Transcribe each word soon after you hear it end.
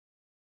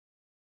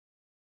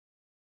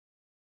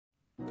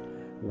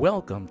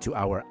Welcome to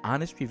our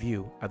honest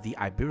review of the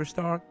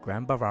Iberostar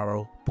Grand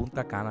Bavaro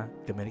Punta Cana,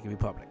 Dominican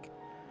Republic.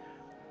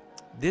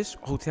 This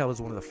hotel is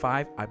one of the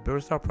 5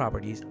 Iberostar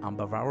properties on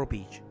Bavaro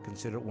Beach,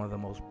 considered one of the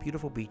most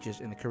beautiful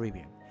beaches in the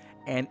Caribbean,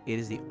 and it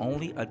is the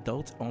only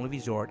adults-only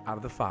resort out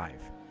of the 5.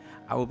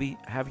 I will be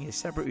having a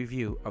separate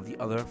review of the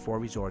other 4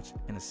 resorts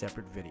in a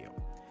separate video.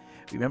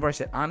 Remember I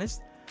said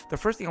honest? The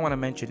first thing I want to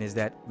mention is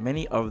that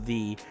many of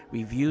the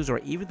reviews or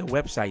even the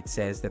website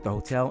says that the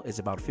hotel is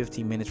about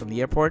 15 minutes from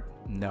the airport.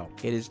 No,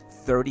 it is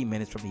 30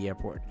 minutes from the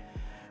airport.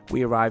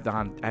 We arrived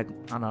on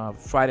a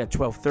Friday at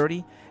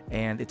 12:30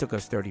 and it took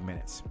us 30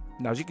 minutes.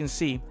 Now, as you can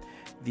see,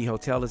 the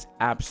hotel is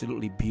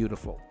absolutely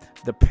beautiful.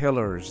 The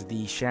pillars,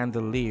 the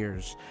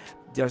chandeliers,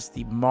 just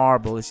the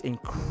marble is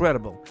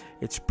incredible.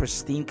 It's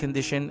pristine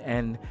condition,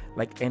 and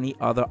like any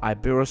other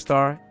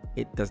Iberostar,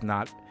 it does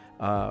not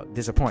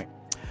disappoint.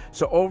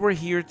 So over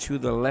here to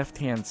the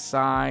left-hand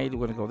side,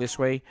 we're going to go this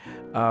way.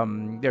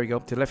 There we go.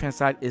 To the left-hand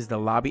side is the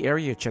lobby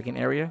area, your check-in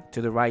area.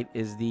 To the right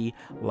is the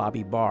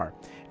lobby bar.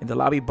 In the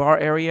lobby bar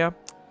area,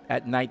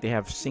 at night they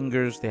have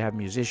singers, they have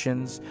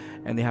musicians,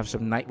 and they have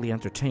some nightly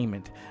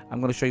entertainment.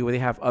 I'm going to show you where they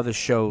have other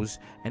shows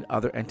and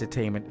other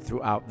entertainment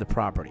throughout the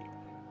property.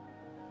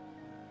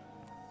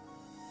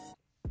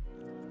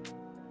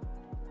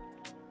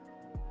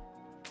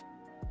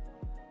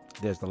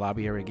 There's the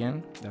lobby area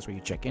again. That's where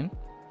you check in.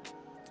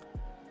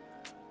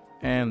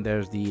 And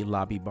there's the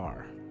lobby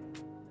bar.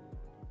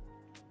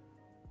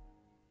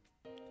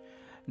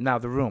 Now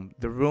the room.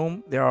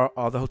 The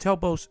hotel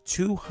boasts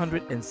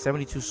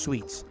 272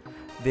 suites.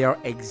 They are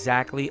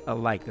exactly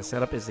alike. The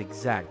setup is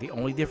exact. The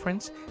only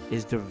difference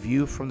is the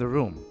view from the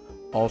room.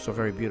 Also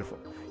very beautiful.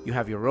 You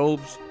have your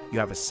robes, you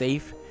have a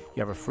safe,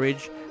 you have a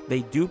fridge.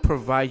 They do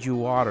provide you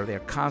water. They're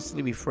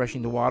constantly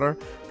refreshing the water.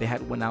 They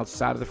had one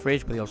outside of the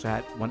fridge, but they also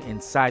had one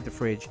inside the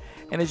fridge.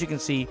 And as you can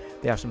see,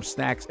 they have some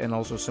snacks and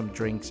also some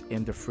drinks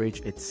in the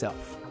fridge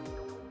itself.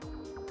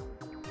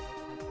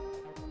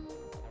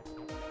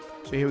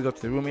 So here we go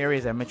to the room area.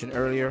 As I mentioned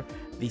earlier,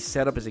 the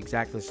setup is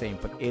exactly the same,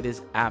 but it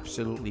is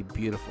absolutely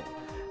beautiful.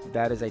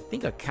 That is, I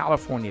think, a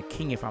California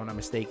King, if I'm not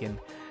mistaken.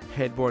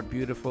 Headboard,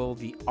 beautiful.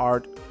 The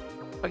art,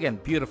 again,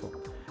 beautiful.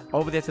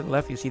 Over there to the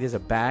left, you see there's a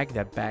bag.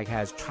 That bag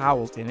has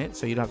towels in it,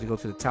 so you don't have to go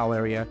to the towel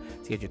area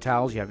to get your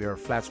towels. You have your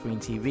flat screen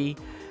TV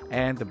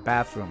and the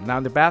bathroom. Now,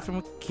 in the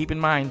bathroom, keep in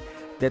mind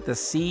that the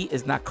C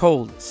is not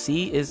cold.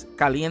 C is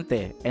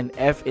caliente and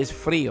F is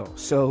frío.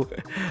 So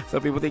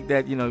some people think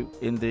that,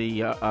 in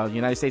the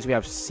United States, we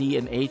have C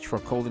and H for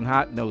cold and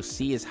hot. No,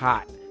 C is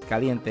hot,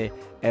 caliente,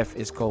 F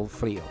is cold,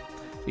 frío.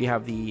 So you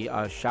have the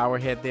shower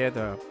head there,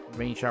 the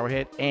rain shower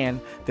head, and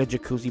the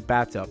jacuzzi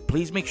bathtub.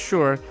 Please make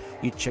sure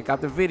you check out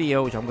the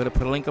video, which I'm going to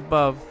put a link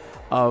above,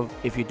 of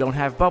if you don't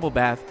have bubble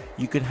bath,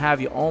 you can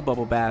have your own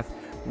bubble bath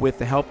with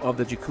the help of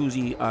the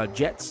jacuzzi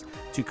jets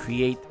to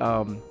create,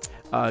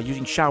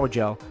 using shower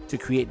gel to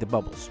create the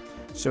bubbles.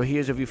 So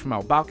here's a view from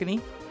our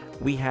balcony.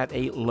 We had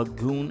a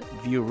lagoon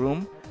view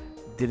room.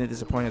 Didn't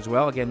disappoint as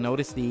well. Again,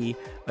 notice the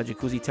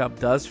jacuzzi tub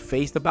does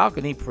face the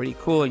balcony. Pretty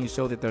cool, and you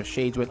saw that the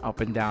shades went up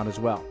and down as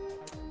well.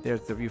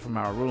 There's the view from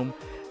our room.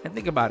 And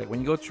think about it. When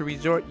you go to a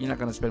resort, you're not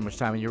going to spend much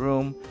time in your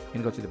room.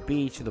 You're going to go to the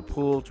beach, to the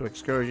pool, to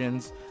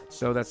excursions.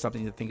 So that's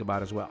something to think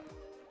about as well.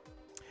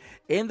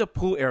 In the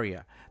pool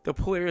area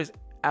is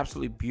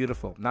absolutely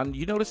beautiful. Now,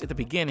 you notice at the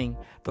beginning,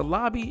 the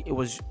lobby, it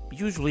was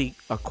usually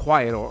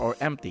quiet or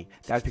empty.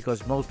 That's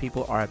because most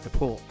people are at the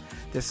pool.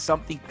 There's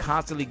something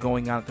constantly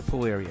going on at the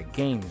pool area.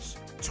 Games,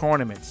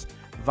 tournaments,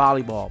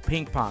 volleyball,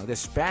 ping pong. There's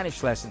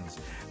Spanish lessons.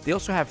 They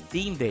also have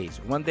theme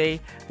days. One day,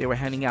 they were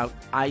handing out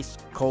ice,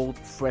 cold,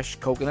 fresh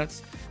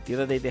coconuts. The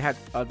other day, they had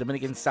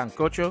Dominican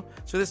sancocho.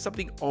 So there's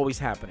something always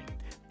happening.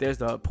 There's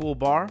the pool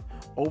bar.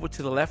 Over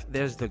to the left,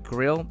 there's the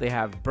grill. They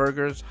have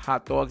burgers,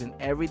 hot dogs, and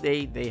every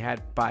day they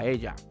had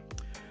paella.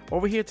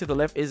 Over here to the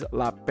left is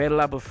La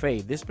Perla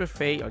Buffet. This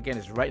buffet, again,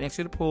 is right next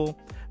to the pool,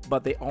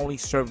 but they only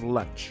serve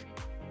lunch.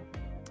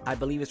 I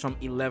believe it's from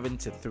 11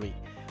 to 3.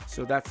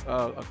 So that's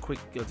a quick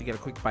to get a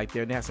quick bite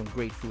there. And they have some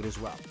great food as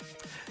well.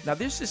 Now,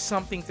 this is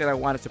something that I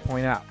wanted to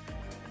point out.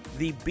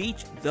 The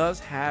beach does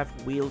have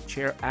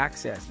wheelchair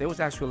access. There was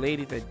actually a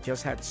lady that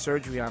just had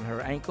surgery on her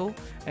ankle,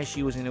 and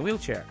she was in a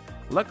wheelchair.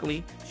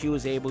 Luckily, she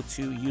was able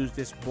to use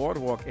this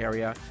boardwalk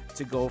area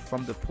to go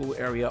from the pool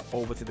area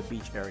over to the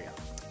beach area.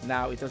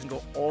 Now, it doesn't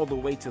go all the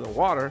way to the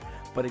water,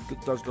 but it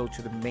does go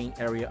to the main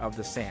area of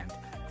the sand.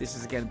 This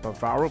is, again,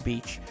 Bavaro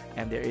Beach,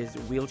 and there is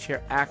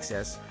wheelchair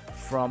access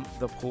from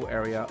the pool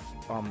area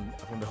from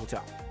the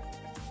hotel.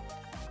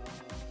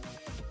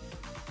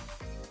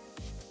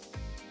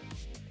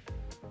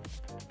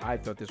 I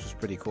thought this was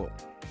pretty cool.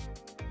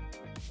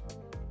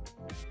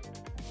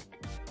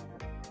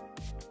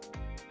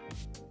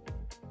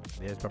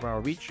 There's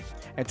Bavaro Beach.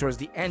 And towards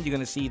the end, you're going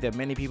to see that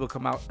many people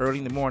come out early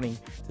in the morning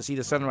to see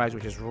the sunrise,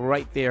 which is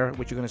right there,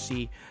 which you're going to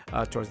see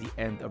towards the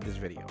end of this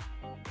video.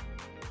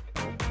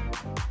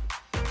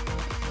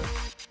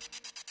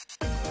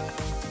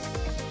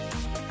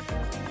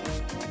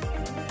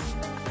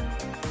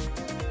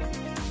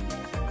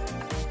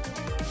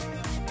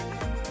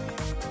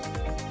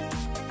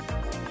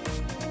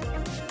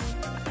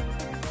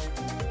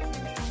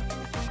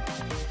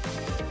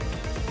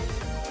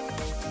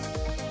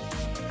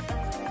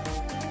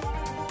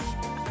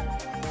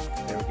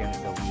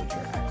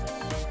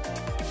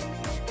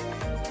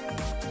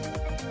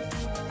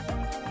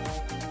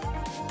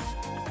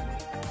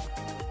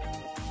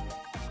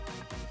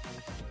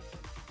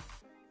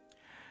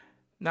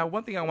 Now,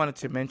 one thing I wanted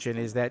to mention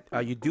is that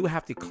you do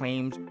have to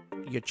claim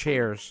your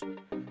chairs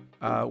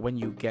when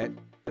you get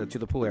to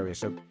the pool area.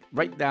 So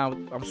right now,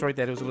 I'm sorry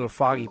that it was a little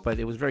foggy, but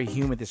it was very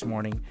humid this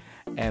morning.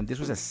 And this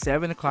was at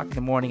 7 o'clock in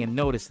the morning. And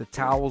notice the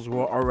towels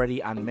were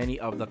already on many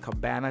of the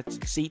cabana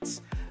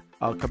seats.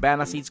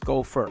 Cabana seats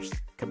go first.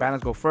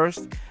 Cabanas go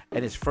first,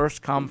 and it's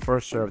first come,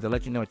 first serve. They'll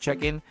let you know at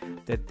check-in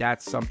that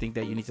that's something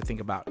that you need to think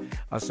about.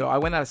 So I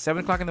went out at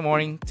 7 o'clock in the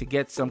morning to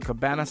get some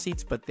cabana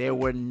seats, but there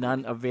were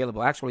none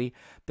available. Actually,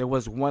 there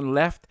was one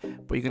left,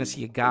 but you're going to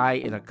see a guy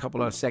in a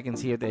couple of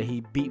seconds here that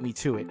he beat me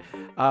to it.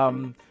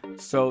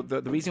 So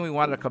the reason we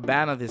wanted a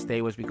cabana this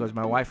day was because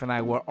my wife and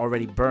I were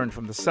already burned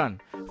from the sun.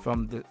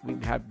 We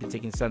have been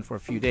taking sun for a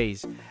few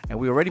days, and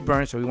we were already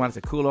burned, so we wanted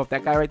to cool off.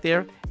 That guy right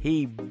there,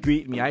 he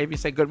beat me. I even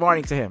said good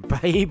morning to him, but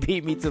he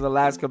beat me to the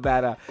last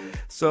cabana.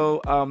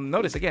 So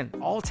notice again,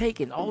 all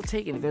taken.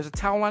 If there's a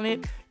towel on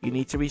it, you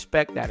need to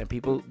respect that, and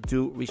people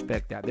do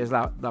respect that. There's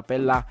La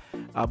Perla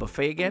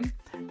buffet again,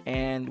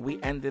 and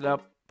we ended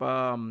up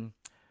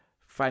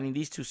finding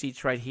these two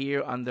seats right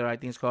here under, I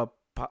think it's called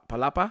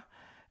Palapa,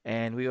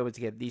 and we were able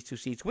to get these two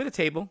seats with a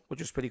table, which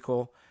was pretty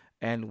cool,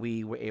 and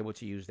we were able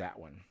to use that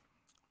one.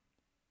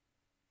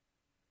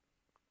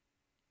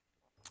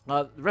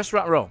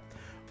 Restaurant row.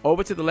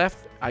 Over to the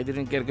left, I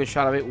didn't get a good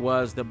shot of it,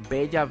 was the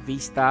Bella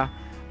Vista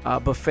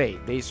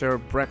buffet. They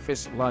serve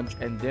breakfast, lunch,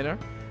 and dinner.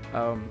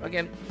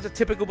 Again, it's a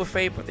typical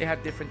buffet, but they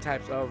have different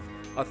types of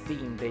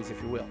theme days,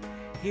 if you will.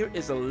 Here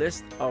is a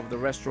list of the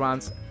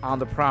restaurants on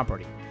the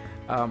property.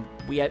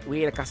 We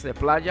ate at Casa de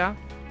Playa.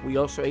 We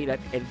also ate at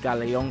El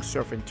Galeon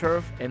Surf and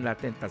Turf and La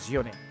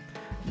Tentacione.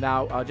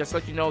 Now, just to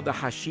let you know, the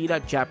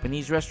Hashira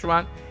Japanese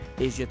restaurant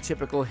is your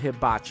typical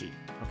hibachi.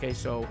 Okay,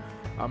 so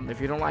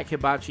if you don't like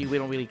hibachi, we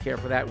don't really care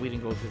for that. We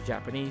didn't go to the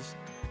Japanese.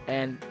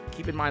 And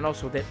keep in mind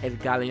also that El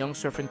Galeon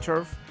Surf and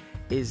Turf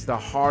is the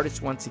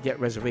hardest one to get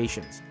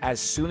reservations. As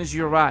soon as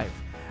you arrive,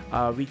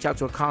 reach out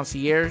to a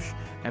concierge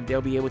and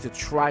they'll be able to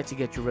try to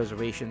get your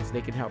reservations.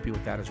 They can help you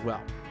with that as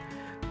well.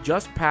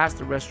 Just past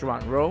the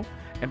restaurant row,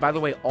 and by the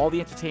way, all the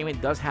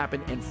entertainment does happen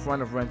in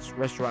front of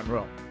restaurant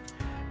row.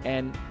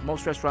 And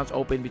most restaurants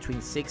open between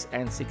 6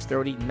 and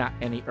 6:30, not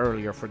any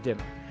earlier for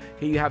dinner.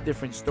 Here you have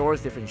different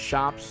stores, different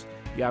shops.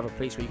 You have a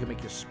place where you can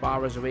make your spa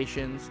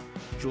reservations,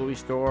 jewelry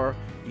store.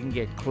 You can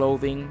get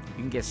clothing.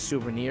 You can get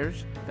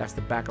souvenirs. That's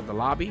the back of the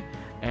lobby.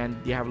 And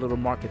you have a little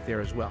market there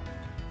as well.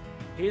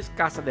 Here's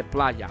Casa de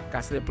Playa.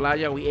 Casa de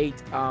Playa, we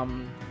ate,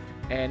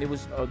 and it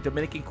was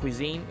Dominican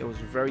cuisine. It was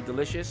very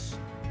delicious.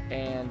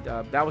 And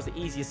that was the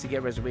easiest to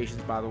get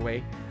reservations, by the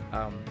way.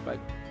 But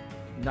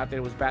not that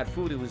it was bad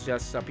food. It was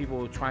just people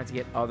were trying to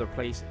get other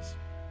places.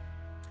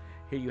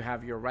 Here you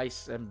have your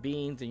rice and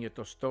beans and your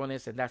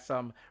tostones, and that's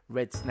some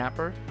red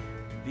snapper.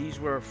 These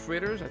were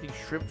fritters, I think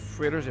shrimp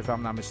fritters, if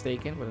I'm not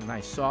mistaken, with a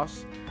nice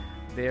sauce.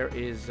 There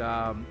is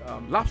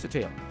lobster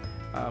tail.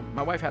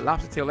 My wife had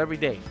lobster tail every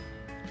day,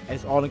 and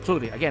it's all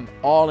included. Again,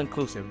 all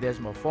inclusive. There's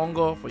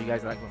mofongo for you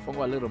guys that like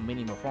mofongo, a little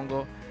mini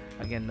mofongo.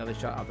 Again, another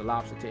shot of the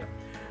lobster tail.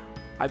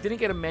 I didn't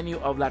get a menu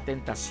of La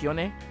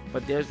Tentacione,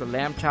 but there's the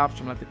lamb chops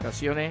from La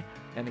Tentacione,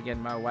 and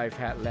again, my wife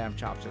had lamb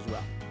chops as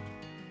well.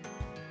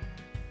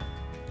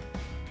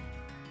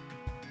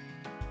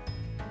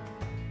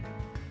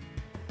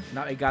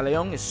 Now, El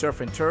Galeon is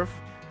surf and turf,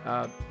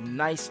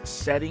 nice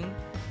setting,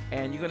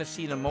 and you're gonna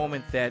see in a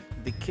moment that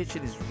the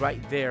kitchen is right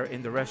there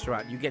in the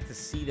restaurant. You get to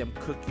see them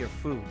cook your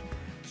food,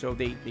 so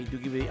they do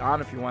give you the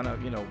honor if you wanna,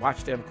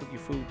 watch them cook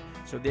your food.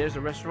 So there's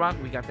the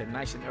restaurant. We got there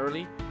nice and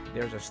early.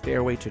 There's a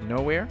stairway to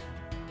nowhere,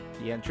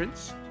 the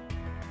entrance,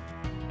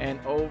 and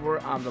over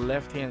on the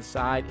left-hand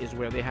side is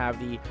where they have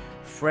the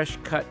fresh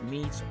cut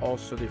meats,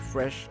 also the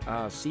fresh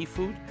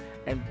seafood,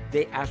 and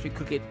they actually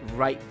cook it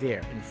right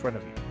there in front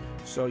of you.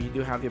 So you do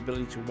have the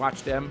ability to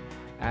watch them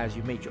as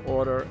you make your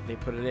order. They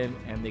put it in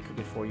and they cook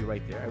it for you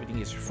right there. Everything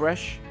is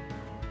fresh.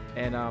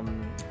 And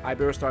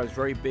Iberostar is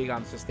very big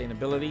on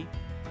sustainability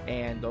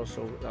and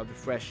also the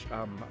fresh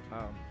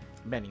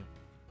menu.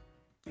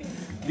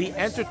 The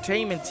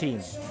entertainment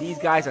team, these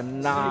guys are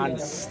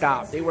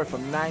non-stop. They work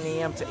from 9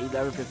 a.m. to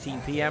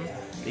 11:15 p.m.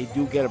 They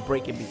do get a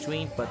break in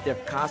between, but they're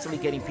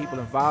constantly getting people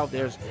involved.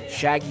 There's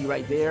Shaggy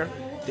right there.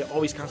 They're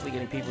always constantly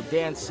getting people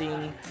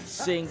dancing,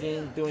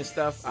 singing, doing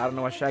stuff. I don't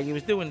know what Shaggy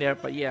was doing there,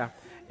 but yeah.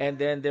 And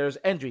then there's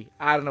Endry.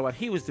 I don't know what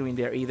he was doing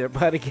there either,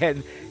 but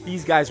again,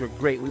 these guys were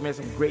great. We met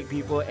some great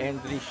people: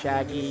 Endry,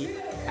 Shaggy,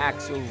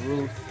 Axel,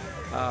 Ruth,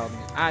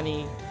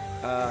 Annie,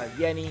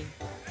 Yenny.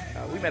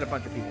 We met a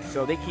bunch of people,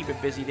 so they keep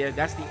it busy there.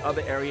 That's the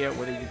other area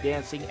where they do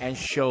dancing and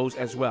shows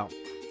as well.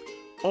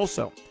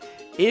 Also,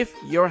 if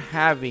you're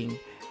having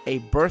a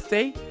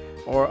birthday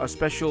or a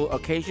special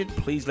occasion,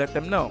 please let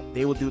them know.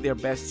 They will do their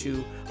best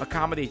to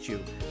accommodate you.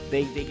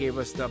 They gave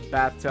us the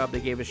bathtub, they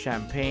gave us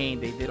champagne,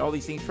 they did all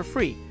these things for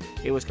free.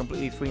 It was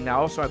completely free.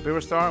 Now also at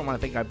Iberostar, I want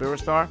to thank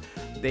Iberostar.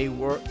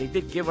 They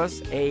did give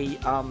us a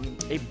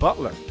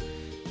butler.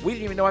 We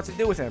didn't even know what to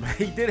do with him.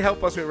 He did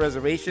help us with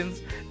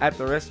reservations at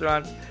the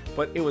restaurants,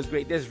 but it was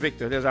great. There's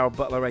Victor, there's our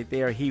butler right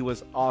there. He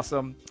was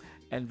awesome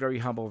and very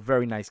humble,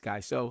 very nice guy.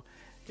 So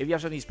if you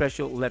have something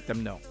special, let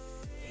them know.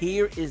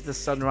 Here is the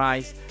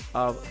sunrise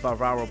of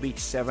Bavaro Beach,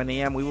 7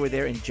 a.m. We were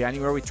there in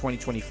January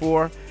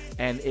 2024,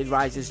 and it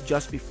rises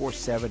just before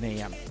 7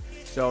 a.m.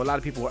 So a lot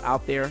of people were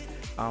out there.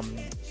 I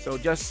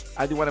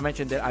do want to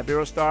mention that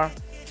Iberostar,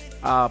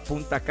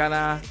 Punta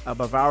Cana,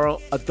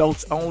 Bavaro,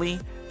 adults only,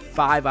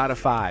 5 out of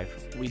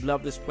 5. We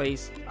love this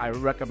place. I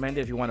recommend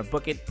it. If you want to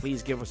book it,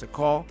 please give us a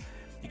call.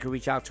 You can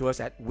reach out to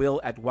us at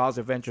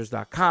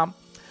will@wildsadventures.com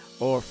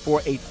or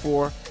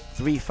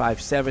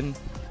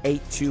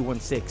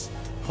 484-357-8216.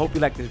 Hope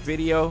you like this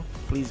video.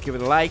 Please give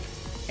it a like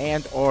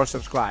and or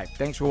subscribe.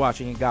 Thanks for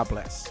watching, and God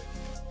bless.